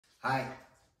Hi,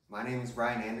 my name is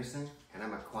Bryan Anderson and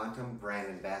I'm a Quantum brand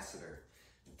ambassador.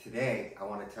 Today I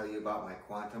want to tell you about my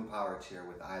Quantum Power Chair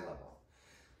with eye level.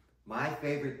 My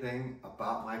favorite thing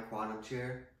about my Quantum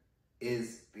chair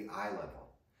is the eye level.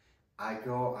 I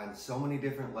go on so many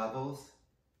different levels,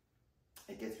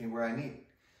 it gets me where I need.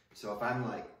 So if I'm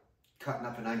like cutting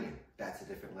up an onion, that's a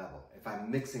different level. If I'm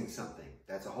mixing something,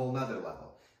 that's a whole nother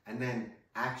level. And then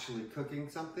actually cooking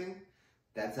something,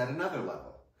 that's at another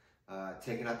level.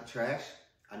 Taking out the trash,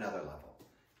 another level.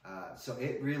 So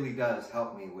it really does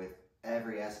help me with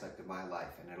every aspect of my life,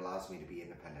 and it allows me to be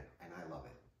independent, and I love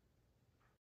it.